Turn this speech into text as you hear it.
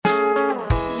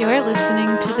You're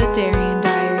listening to the Darien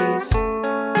Diaries.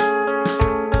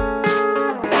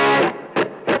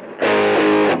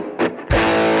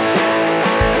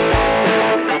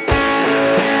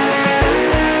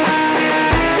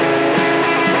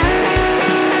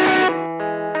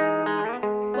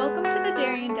 Welcome to the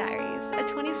Darien Diaries, a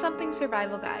 20-something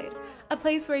survival guide, a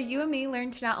place where you and me learn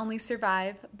to not only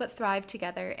survive, but thrive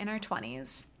together in our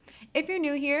 20s. If you're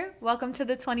new here, welcome to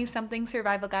the 20-something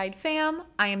survival guide fam.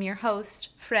 I am your host,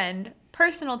 friend,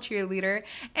 personal cheerleader,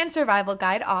 and survival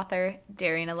guide author,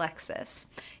 Darien Alexis.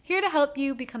 Here to help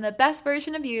you become the best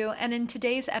version of you, and in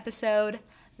today's episode,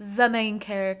 the main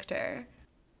character.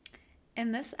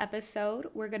 In this episode,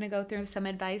 we're going to go through some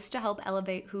advice to help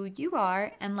elevate who you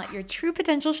are and let your true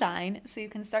potential shine so you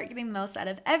can start getting the most out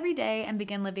of every day and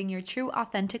begin living your true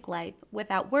authentic life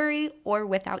without worry or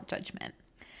without judgment.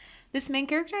 This main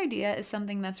character idea is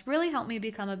something that's really helped me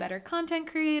become a better content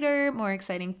creator, more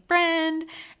exciting friend,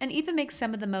 and even make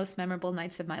some of the most memorable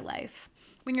nights of my life.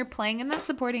 When you're playing in that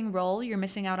supporting role, you're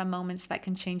missing out on moments that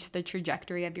can change the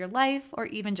trajectory of your life or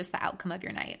even just the outcome of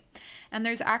your night. And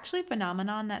there's actually a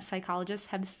phenomenon that psychologists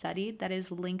have studied that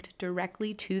is linked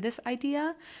directly to this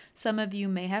idea. Some of you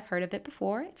may have heard of it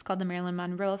before. It's called the Marilyn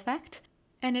Monroe effect.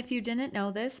 And if you didn't know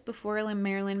this, before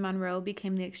Marilyn Monroe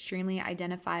became the extremely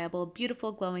identifiable,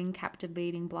 beautiful, glowing,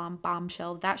 captivating blonde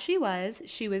bombshell that she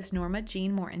was Norma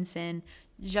Jean Mortensen,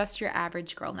 just your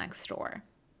average girl next door.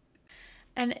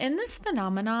 And in this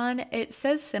phenomenon, it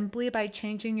says simply by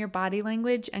changing your body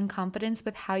language and confidence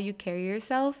with how you carry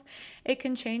yourself, it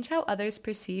can change how others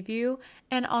perceive you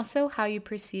and also how you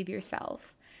perceive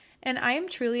yourself. And I am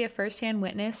truly a firsthand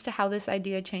witness to how this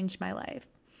idea changed my life.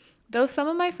 Though some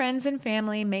of my friends and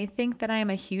family may think that I am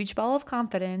a huge ball of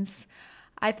confidence,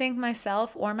 I think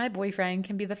myself or my boyfriend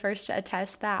can be the first to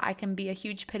attest that I can be a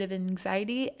huge pit of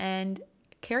anxiety and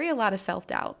carry a lot of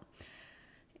self-doubt.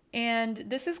 And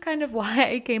this is kind of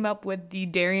why I came up with the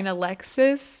Darien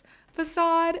Alexis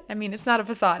facade. I mean, it's not a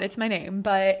facade, it's my name,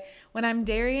 but when I'm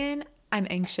Darien, I'm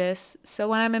anxious. So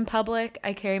when I'm in public,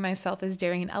 I carry myself as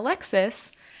Darien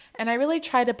Alexis. And I really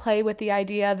try to play with the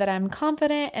idea that I'm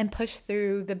confident and push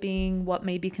through the being what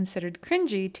may be considered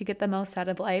cringy to get the most out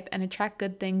of life and attract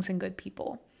good things and good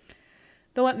people.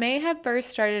 Though it may have first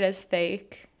started as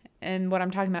fake, and what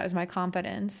I'm talking about is my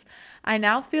confidence, I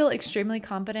now feel extremely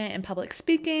confident in public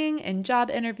speaking, in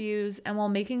job interviews, and while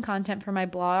making content for my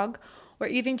blog, or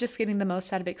even just getting the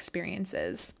most out of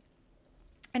experiences.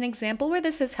 An example where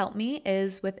this has helped me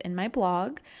is within my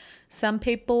blog. Some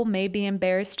people may be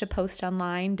embarrassed to post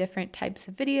online different types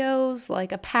of videos,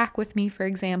 like a pack with me, for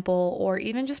example, or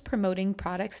even just promoting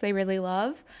products they really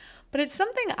love. But it's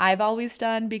something I've always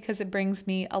done because it brings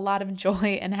me a lot of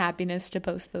joy and happiness to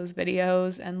post those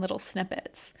videos and little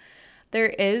snippets. There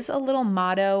is a little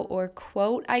motto or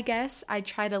quote, I guess, I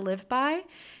try to live by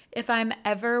if I'm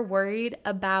ever worried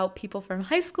about people from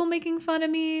high school making fun of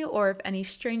me or if any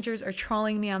strangers are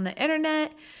trolling me on the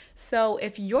internet. So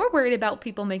if you're worried about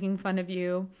people making fun of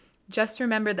you, just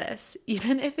remember this,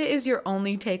 even if it is your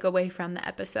only takeaway from the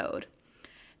episode.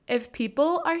 If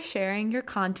people are sharing your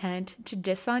content to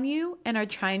diss on you and are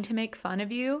trying to make fun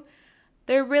of you,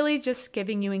 they're really just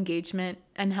giving you engagement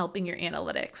and helping your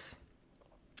analytics.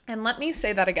 And let me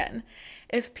say that again.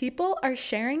 If people are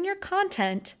sharing your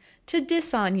content to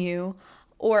diss on you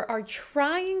or are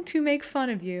trying to make fun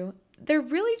of you, they're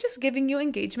really just giving you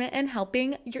engagement and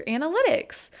helping your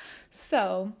analytics.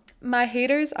 So my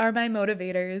haters are my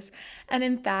motivators. And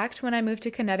in fact, when I moved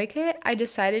to Connecticut, I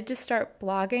decided to start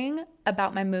blogging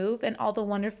about my move and all the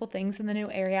wonderful things in the new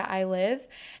area I live.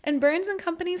 And Burns and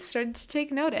Companies started to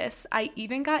take notice. I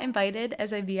even got invited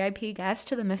as a VIP guest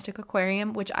to the Mystic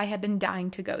Aquarium, which I had been dying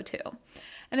to go to.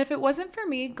 And if it wasn't for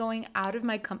me going out of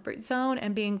my comfort zone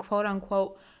and being quote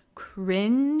unquote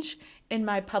cringe in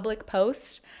my public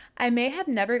posts, I may have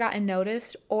never gotten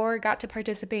noticed or got to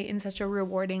participate in such a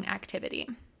rewarding activity.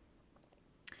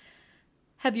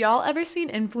 Have y'all ever seen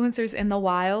influencers in the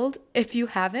wild? If you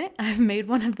haven't, I've made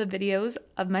one of the videos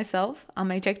of myself on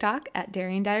my TikTok at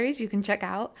Darien Diaries you can check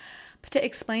out. But to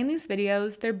explain these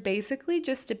videos, they're basically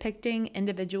just depicting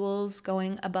individuals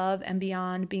going above and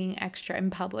beyond being extra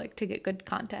in public to get good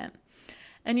content.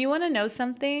 And you want to know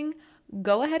something?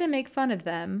 Go ahead and make fun of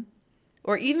them,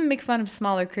 or even make fun of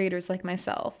smaller creators like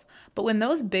myself. But when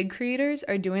those big creators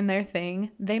are doing their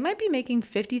thing, they might be making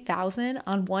 $50,000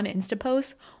 on one Insta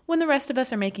post when the rest of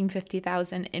us are making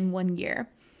 $50,000 in 1 year.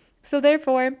 So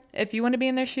therefore, if you want to be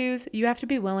in their shoes, you have to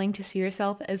be willing to see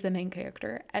yourself as the main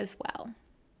character as well.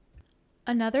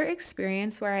 Another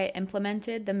experience where I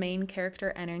implemented the main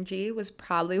character energy was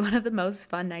probably one of the most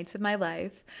fun nights of my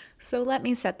life, so let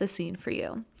me set the scene for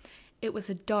you. It was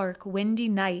a dark, windy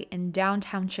night in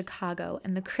downtown Chicago,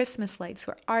 and the Christmas lights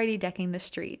were already decking the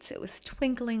streets. It was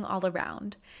twinkling all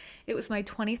around. It was my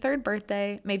 23rd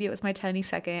birthday, maybe it was my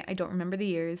 22nd, I don't remember the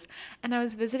years, and I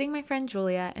was visiting my friend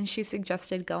Julia, and she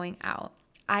suggested going out.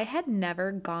 I had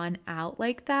never gone out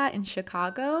like that in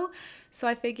Chicago, so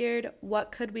I figured,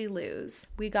 what could we lose?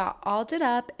 We got all did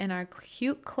up in our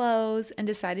cute clothes and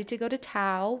decided to go to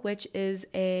Tao, which is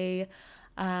a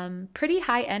pretty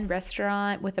high-end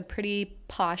restaurant with a pretty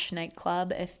posh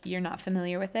nightclub if you're not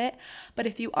familiar with it. But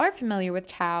if you are familiar with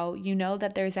Tao, you know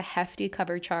that there's a hefty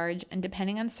cover charge, and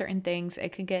depending on certain things,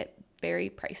 it can get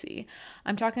very pricey.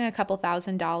 I'm talking a couple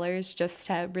 $1,000s just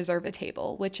to reserve a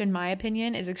table, which in my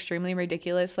opinion is extremely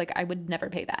ridiculous. Like, I would never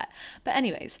pay that. But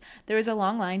anyways, there was a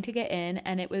long line to get in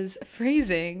and it was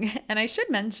freezing. And I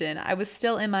should mention, I was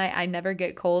still in my I never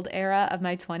get cold era of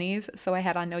my 20s, so I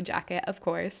had on no jacket, of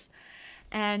course.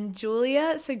 And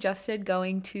Julia suggested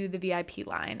going to the VIP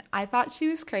line. I thought she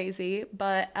was crazy,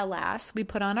 but alas, we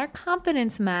put on our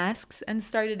confidence masks and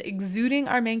started exuding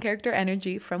our main character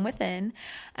energy from within,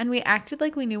 and we acted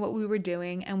like we knew what we were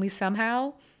doing, and we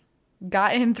somehow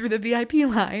got in through the VIP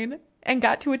line and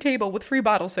got to a table with free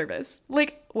bottle service.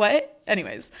 Like, what?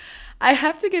 Anyways, I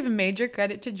have to give major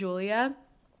credit to Julia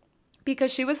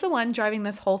because she was the one driving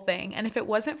this whole thing. And if it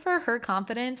wasn't for her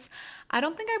confidence, I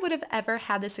don't think I would have ever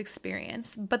had this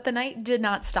experience. But the night did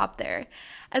not stop there.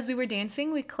 As we were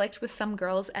dancing, we clicked with some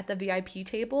girls at the VIP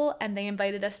table and they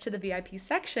invited us to the VIP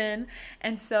section.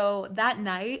 And so that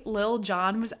night, Lil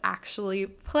Jon was actually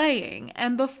playing.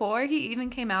 And before he even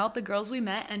came out, the girls we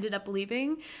met ended up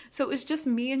leaving. So it was just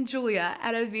me and Julia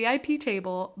at a VIP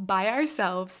table by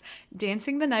ourselves,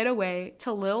 dancing the night away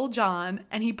to Lil Jon.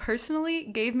 And he personally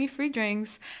gave me free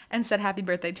drinks and said happy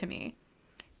birthday to me.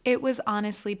 It was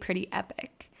honestly pretty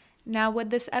epic. Now, would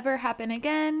this ever happen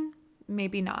again?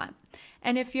 Maybe not.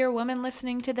 And if you're a woman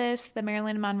listening to this, the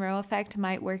Marilyn Monroe effect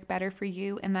might work better for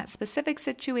you in that specific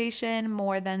situation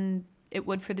more than it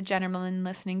would for the gentleman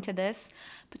listening to this.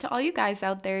 But to all you guys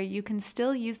out there, you can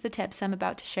still use the tips I'm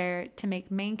about to share to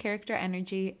make main character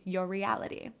energy your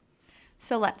reality.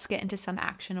 So let's get into some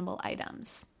actionable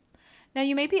items. Now,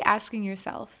 you may be asking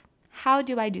yourself, how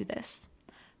do I do this?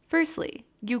 Firstly,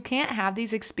 you can't have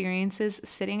these experiences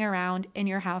sitting around in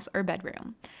your house or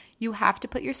bedroom. You have to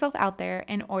put yourself out there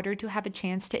in order to have a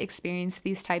chance to experience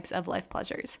these types of life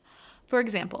pleasures. For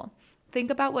example, think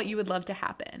about what you would love to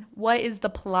happen. What is the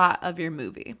plot of your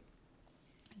movie?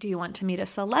 Do you want to meet a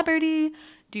celebrity?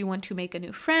 Do you want to make a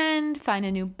new friend, find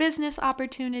a new business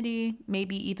opportunity,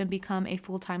 maybe even become a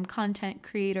full-time content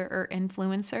creator or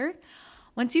influencer?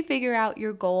 Once you figure out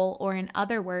your goal, or in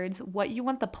other words, what you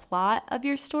want the plot of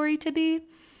your story to be,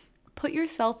 put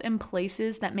yourself in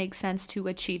places that make sense to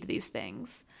achieve these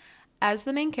things. As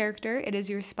the main character, it is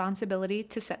your responsibility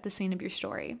to set the scene of your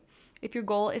story. If your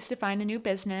goal is to find a new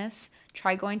business,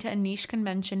 try going to a niche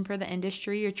convention for the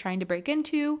industry you're trying to break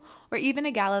into, or even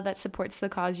a gala that supports the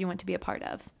cause you want to be a part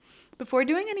of. Before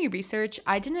doing any research,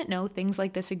 I didn't know things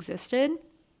like this existed.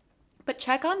 But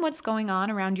check on what's going on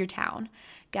around your town.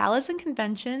 Galas and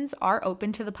conventions are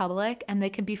open to the public and they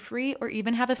can be free or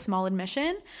even have a small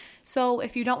admission. So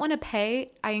if you don't want to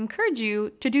pay, I encourage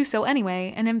you to do so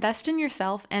anyway and invest in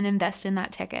yourself and invest in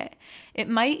that ticket. It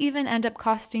might even end up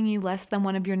costing you less than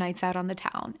one of your nights out on the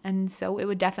town, and so it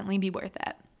would definitely be worth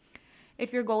it.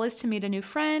 If your goal is to meet a new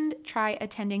friend, try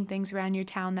attending things around your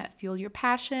town that fuel your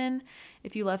passion.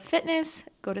 If you love fitness,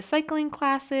 go to cycling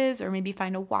classes or maybe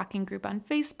find a walking group on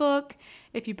Facebook.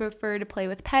 If you prefer to play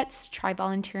with pets, try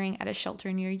volunteering at a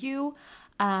shelter near you.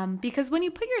 Because when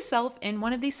you put yourself in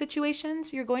one of these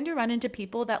situations, you're going to run into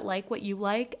people that like what you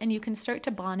like, and you can start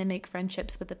to bond and make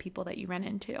friendships with the people that you run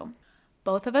into.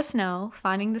 Both of us know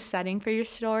finding the setting for your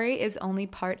story is only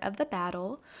part of the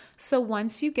battle. So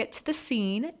once you get to the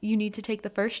scene, you need to take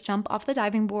the first jump off the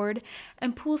diving board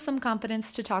and pool some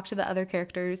confidence to talk to the other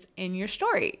characters in your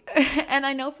story. And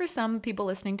I know for some people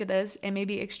listening to this, it may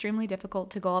be extremely difficult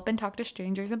to go up and talk to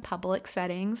strangers in public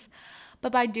settings.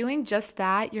 But by doing just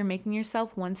that, you're making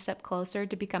yourself one step closer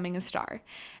to becoming a star.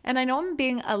 And I know I'm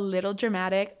being a little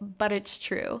dramatic, but it's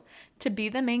true. To be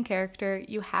the main character,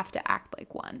 you have to act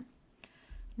like one.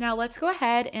 Now let's go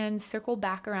ahead and circle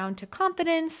back around to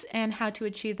confidence and how to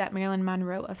achieve that Marilyn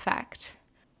Monroe effect.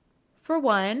 For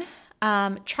one,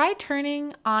 try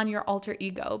turning on your alter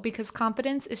ego, because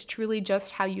confidence is truly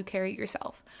just how you carry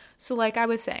yourself. So like I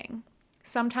was saying,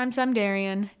 sometimes I'm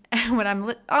Darian, and when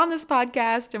I'm on this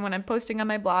podcast and when I'm posting on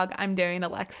my blog, I'm Darian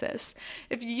Alexis.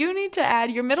 If you need to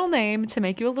add your middle name to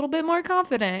make you a little bit more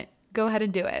confident, go ahead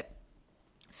and do it.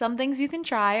 Some things you can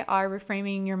try are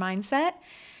reframing your mindset.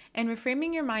 And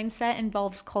reframing your mindset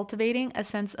involves cultivating a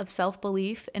sense of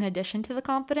self-belief in addition to the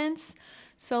confidence.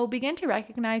 So begin to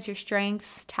recognize your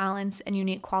strengths, talents, and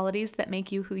unique qualities that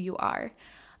make you who you are.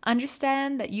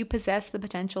 Understand that you possess the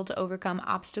potential to overcome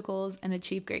obstacles and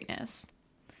achieve greatness.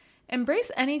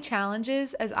 Embrace any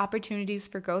challenges as opportunities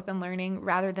for growth and learning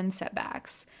rather than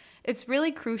setbacks. It's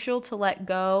really crucial to let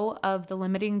go of the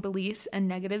limiting beliefs and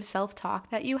negative self-talk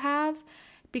that you have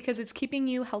because it's keeping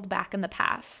you held back in the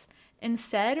past.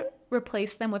 Instead,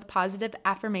 replace them with positive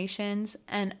affirmations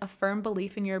and a firm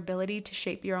belief in your ability to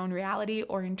shape your own reality,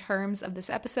 or in terms of this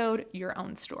episode, your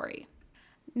own story.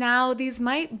 Now, these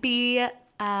might be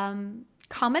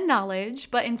common knowledge,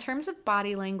 but in terms of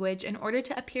body language, in order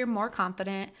to appear more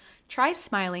confident, try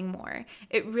smiling more.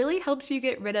 It really helps you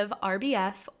get rid of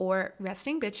RBF, or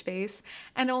resting bitch face,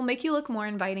 and it will make you look more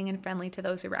inviting and friendly to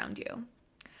those around you.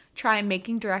 Try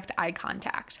making direct eye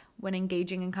contact. When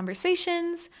engaging in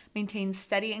conversations, maintain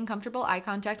steady and comfortable eye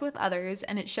contact with others,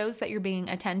 and it shows that you're being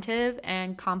attentive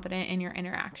and confident in your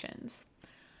interactions.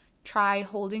 Try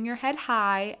holding your head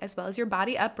high as well as your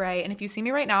body upright. And if you see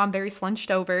me right now, I'm very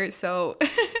slunched over, so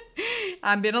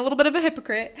I'm being a little bit of a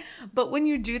hypocrite. But when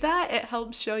you do that, it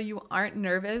helps show you aren't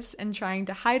nervous and trying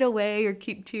to hide away or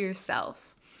keep to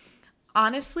yourself.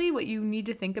 Honestly, what you need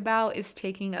to think about is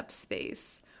taking up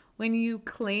space. When you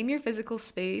claim your physical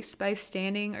space by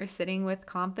standing or sitting with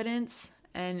confidence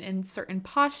and in certain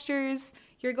postures,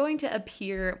 you're going to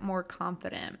appear more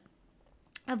confident.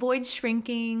 Avoid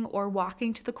shrinking or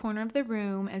walking to the corner of the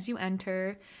room as you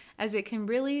enter, as it can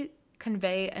really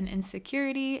convey an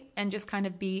insecurity and just kind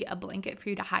of be a blanket for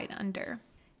you to hide under.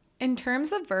 In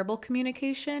terms of verbal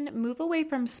communication, move away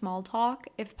from small talk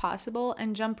if possible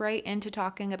and jump right into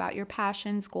talking about your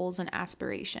passions, goals, and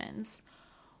aspirations.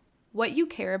 What you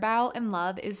care about and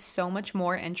love is so much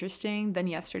more interesting than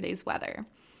yesterday's weather.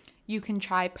 You can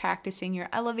try practicing your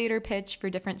elevator pitch for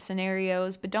different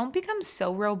scenarios, but don't become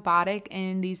so robotic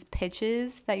in these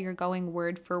pitches that you're going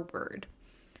word for word.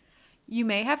 You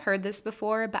may have heard this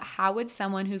before, but how would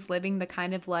someone who's living the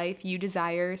kind of life you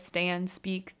desire stand,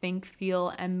 speak, think,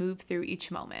 feel, and move through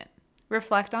each moment?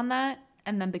 Reflect on that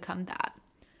and then become that.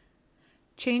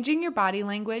 Changing your body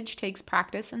language takes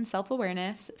practice and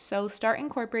self-awareness, so start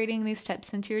incorporating these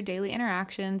tips into your daily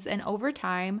interactions, and over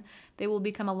time, they will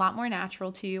become a lot more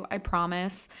natural to you, I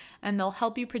promise, and they'll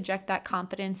help you project that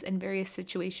confidence in various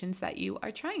situations that you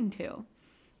are trying to.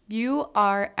 You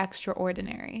are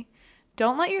extraordinary.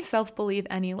 Don't let yourself believe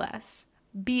any less.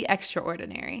 Be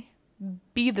extraordinary.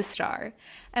 Be the star,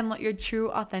 and let your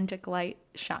true, authentic light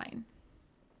shine.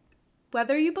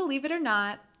 Whether you believe it or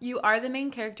not, you are the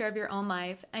main character of your own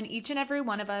life, and each and every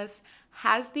one of us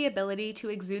has the ability to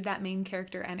exude that main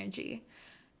character energy.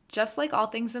 Just like all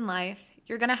things in life,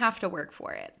 you're going to have to work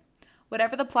for it.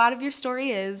 Whatever the plot of your story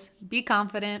is, be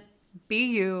confident, be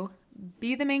you,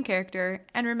 be the main character,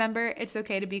 and remember, it's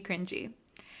okay to be cringy.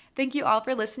 Thank you all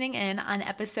for listening in on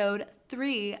episode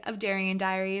 3 of Darien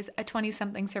Diaries, a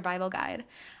 20-something survival guide.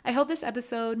 I hope this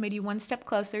episode made you one step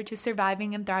closer to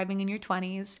surviving and thriving in your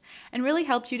 20s and really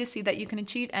helped you to see that you can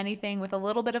achieve anything with a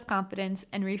little bit of confidence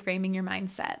and reframing your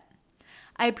mindset.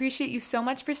 I appreciate you so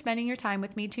much for spending your time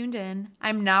with me tuned in.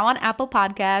 I'm now on Apple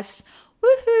Podcasts.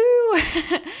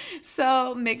 Woohoo!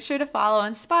 So make sure to follow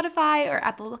on Spotify or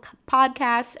Apple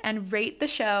Podcasts and rate the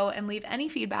show and leave any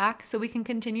feedback so we can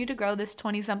continue to grow this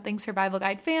 20-something survival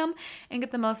guide fam and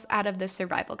get the most out of this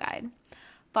survival guide.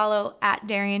 Follow at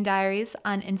Darien Diaries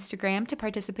on Instagram to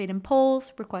participate in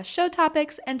polls, request show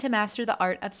topics, and to master the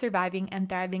art of surviving and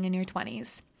thriving in your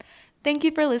 20s. Thank you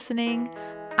for listening.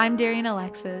 I'm Darien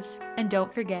Alexis, and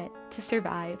don't forget to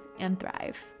survive and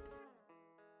thrive.